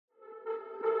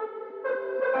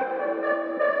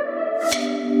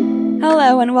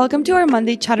Hello and welcome to our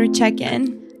Monday Chatter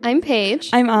Check-In. I'm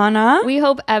Paige. I'm Anna. We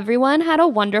hope everyone had a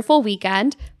wonderful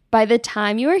weekend. By the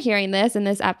time you are hearing this and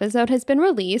this episode has been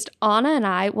released, Anna and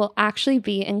I will actually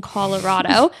be in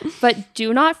Colorado. But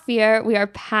do not fear, we are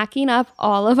packing up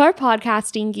all of our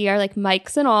podcasting gear, like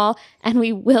mics and all, and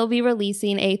we will be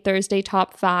releasing a Thursday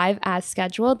Top 5 as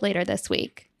scheduled later this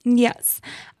week. Yes,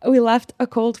 we left a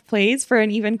cold place for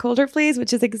an even colder place,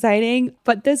 which is exciting.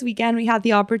 But this weekend, we had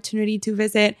the opportunity to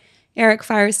visit Eric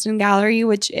Firestone Gallery,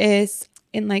 which is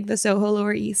in like the Soho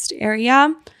Lower East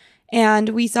area. And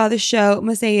we saw the show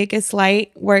Mosaic is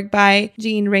Light, work by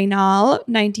Jean Raynal,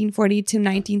 1940 to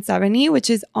 1970, which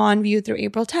is on view through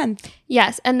April 10th.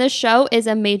 Yes, and this show is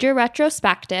a major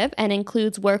retrospective and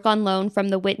includes work on loan from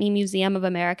the Whitney Museum of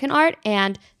American Art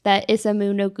and the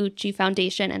Isamu Noguchi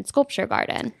Foundation and Sculpture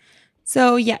Garden.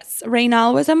 So yes,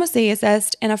 Raynal was a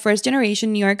mosaicist and a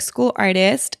first-generation New York school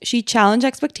artist. She challenged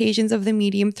expectations of the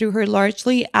medium through her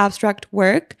largely abstract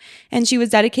work, and she was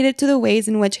dedicated to the ways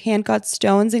in which hand-cut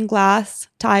stones and glass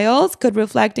tiles could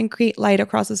reflect and create light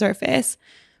across the surface.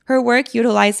 Her work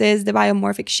utilizes the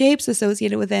biomorphic shapes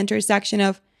associated with the intersection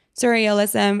of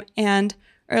surrealism and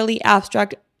early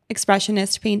abstract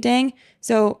expressionist painting.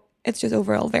 So it's just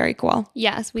overall very cool.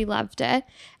 Yes, we loved it.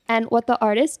 And what the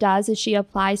artist does is she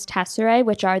applies tesserae,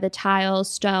 which are the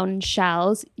tiles, stone, and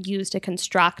shells used to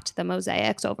construct the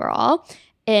mosaics overall,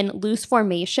 in loose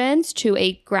formations to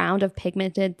a ground of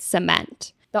pigmented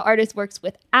cement. The artist works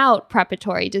without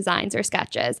preparatory designs or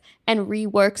sketches and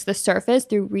reworks the surface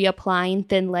through reapplying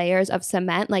thin layers of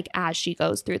cement like as she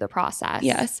goes through the process.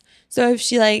 Yes. So if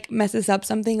she like messes up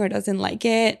something or doesn't like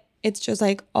it, it's just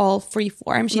like all free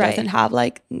form. She doesn't have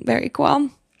like very cool.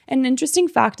 An interesting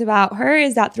fact about her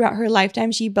is that throughout her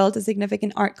lifetime, she built a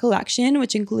significant art collection,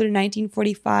 which included a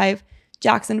 1945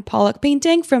 Jackson Pollock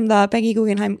painting from the Peggy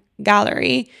Guggenheim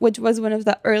Gallery, which was one of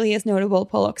the earliest notable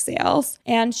Pollock sales.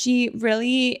 And she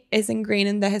really is ingrained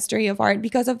in the history of art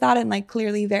because of that, and like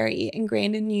clearly very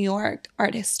ingrained in New York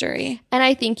art history. And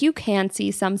I think you can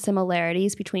see some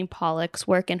similarities between Pollock's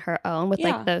work and her own with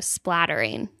like the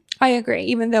splattering. I agree.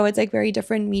 Even though it's like very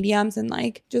different mediums and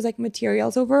like just like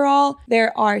materials overall,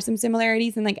 there are some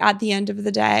similarities. And like at the end of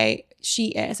the day, she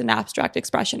is an abstract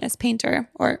expressionist painter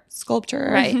or sculptor.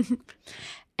 Right.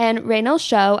 And Raynal's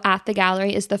show at the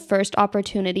gallery is the first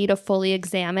opportunity to fully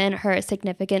examine her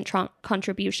significant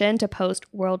contribution to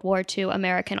post-World War II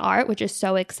American art, which is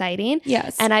so exciting.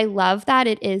 Yes. And I love that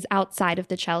it is outside of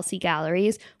the Chelsea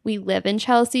galleries. We live in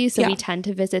Chelsea, so we tend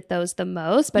to visit those the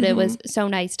most, but it was so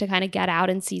nice to kind of get out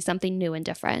and see something new and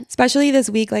different. Especially this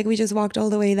week, like we just walked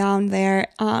all the way down there.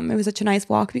 It was such a nice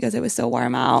walk because it was so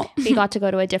warm out. We got to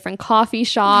go to a different coffee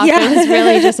shop. It was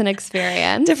really just an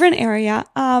experience. Different area.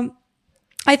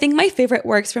 I think my favorite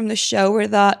works from the show were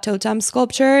the totem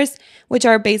sculptures, which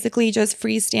are basically just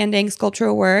freestanding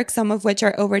sculptural works, some of which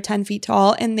are over 10 feet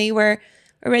tall. And they were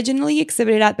originally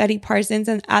exhibited at Betty Parsons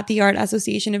and at the Art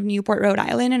Association of Newport, Rhode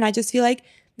Island. And I just feel like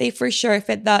they for sure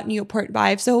fit the Newport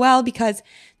vibe so well because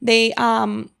they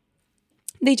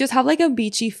just have like a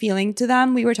beachy feeling to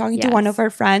them. We were talking to one of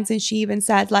our friends and she even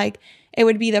said like, it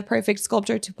would be the perfect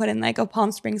sculpture to put in like a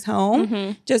Palm Springs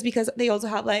home just because they also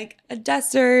have like a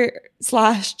desert /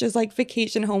 just like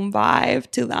vacation home vibe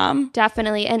to them.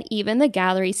 Definitely. And even the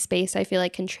gallery space, I feel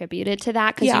like contributed to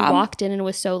that because you walked in and it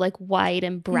was so like white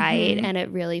and bright and it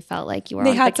really felt like you were on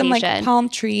vacation. They had some like palm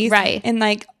trees. Right. And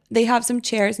like they have some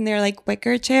chairs and they're like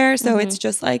wicker chairs. So it's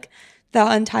just like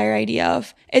the entire idea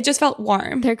of it just felt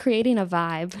warm. They're creating a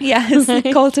vibe. Yes,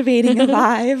 cultivating a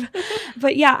vibe.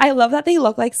 But yeah, I love that they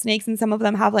look like snakes and some of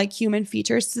them have like human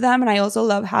features to them. And I also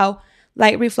love how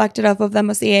light reflected off of the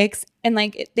mosaics and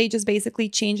like they just basically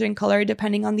change in color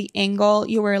depending on the angle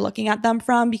you were looking at them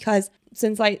from because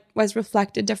since light was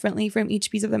reflected differently from each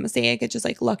piece of the mosaic, it just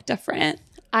like looked different.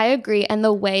 I agree. And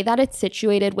the way that it's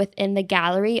situated within the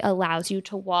gallery allows you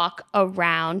to walk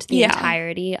around the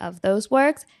entirety of those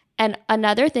works. And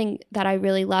another thing that I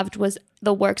really loved was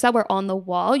the works that were on the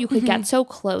wall. You could get so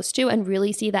close to and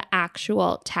really see the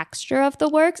actual texture of the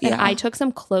works. And I took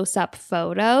some close-up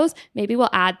photos. Maybe we'll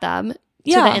add them to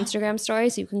the Instagram story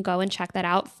so you can go and check that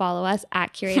out. Follow us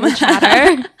at Curated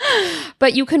Chatter.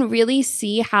 But you can really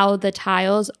see how the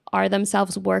tiles are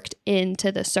themselves worked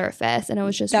into the surface. And it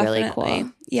was just really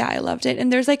cool. Yeah, I loved it.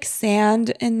 And there's like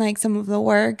sand in like some of the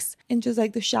works and just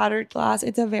like the shattered glass.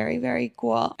 It's a very, very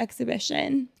cool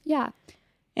exhibition. Yeah.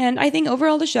 And I think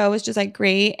overall the show was just like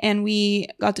great. And we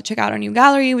got to check out our new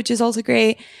gallery, which is also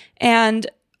great. And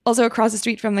also across the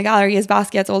street from the gallery is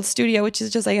Basquiat's old studio, which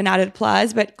is just like an added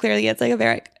plus. But clearly it's like a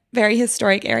very very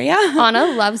historic area. Anna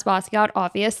loves Basquiat,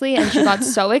 obviously, and she got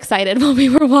so excited when we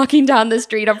were walking down the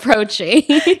street approaching.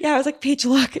 Yeah, I was like, Paige,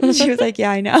 look. And she was like,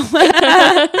 yeah, I know.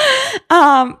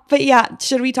 But yeah,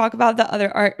 should we talk about the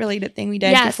other art-related thing we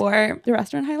did before the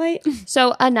restaurant highlight?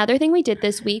 So another thing we did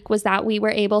this week was that we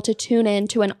were able to tune in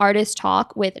to an artist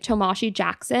talk with Tomashi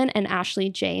Jackson and Ashley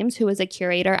James, who is a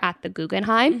curator at the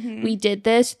Guggenheim. We did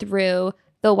this through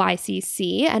the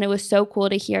YCC, and it was so cool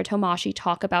to hear Tomashi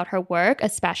talk about her work,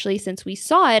 especially since we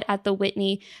saw it at the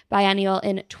Whitney Biennial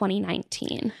in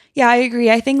 2019. Yeah, I agree.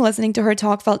 I think listening to her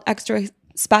talk felt extra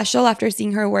special after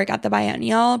seeing her work at the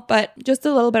Biennial. But just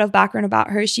a little bit of background about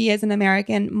her. She is an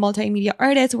American multimedia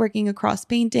artist working across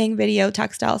painting, video,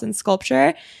 textiles, and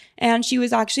sculpture. And she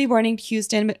was actually born in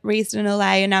Houston, but raised in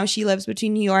LA, and now she lives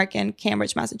between New York and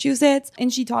Cambridge, Massachusetts.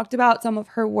 And she talked about some of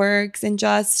her works and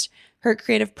just her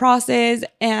creative process.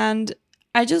 And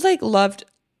I just like loved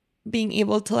being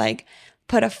able to like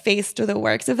put a face to the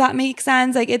works, if that makes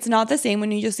sense. Like, it's not the same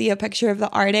when you just see a picture of the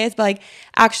artist, but like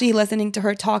actually listening to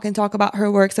her talk and talk about her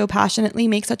work so passionately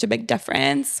makes such a big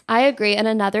difference. I agree. And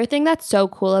another thing that's so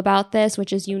cool about this,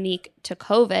 which is unique to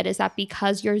COVID, is that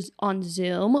because you're on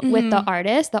Zoom with the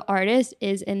artist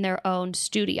is in their own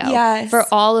studio for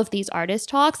all of these artist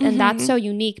talks. And that's so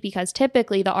unique because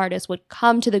typically the artist would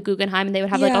come to the Guggenheim and they would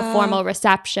have like a formal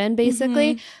reception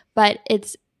basically, but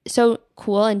it's so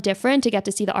cool and different to get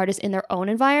to see the artist in their own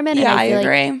environment. Yeah, and I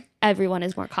agree. Like everyone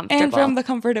is more comfortable. And from the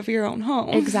comfort of your own home.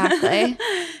 Exactly.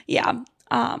 Yeah.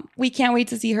 We can't wait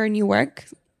to see her new work.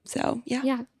 So, yeah.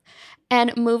 Yeah.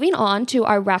 And moving on to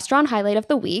our restaurant highlight of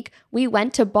the week, we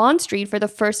went to Bond Street for the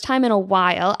first time in a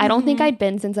while. I don't think I'd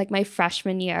been since like my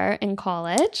freshman year in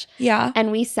college. Yeah.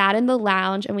 And we sat in the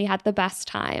lounge and we had the best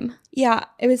time. Yeah.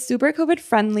 It was super COVID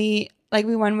friendly. Like,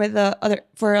 we went with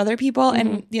other people,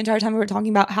 and the entire time we were talking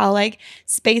about how like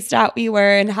spaced out we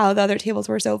were and how the other tables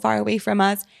were so far away from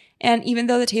us. And even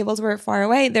though the tables were far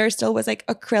away, there still was like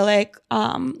acrylic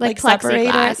like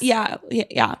separators. Yeah.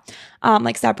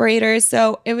 Like separators.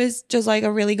 So it was just like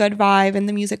a really good vibe, and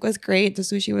the music was great. The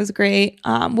sushi was great.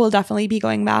 We'll definitely be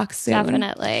going back soon.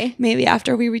 Definitely. Maybe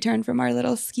after we return from our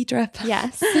little ski trip.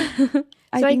 Yes.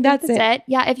 I think that's it.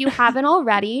 Yeah. If you haven't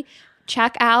already,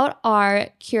 check out our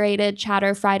curated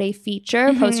Chatter Friday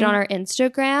feature posted on our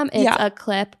Instagram. It's a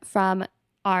clip from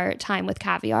our time with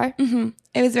Caviar.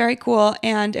 It was very cool,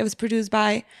 and it was produced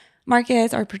by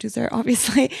Marcus, our producer,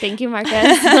 obviously. Thank you, Marcus.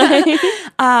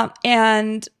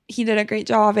 And he did a great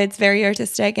job. It's very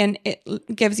artistic, and it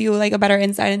gives you like a better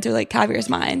insight into like Caviar's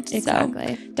mind.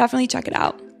 Exactly. So definitely check it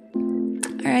out.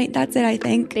 All right, that's it, I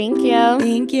think. Thank you.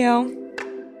 Thank you.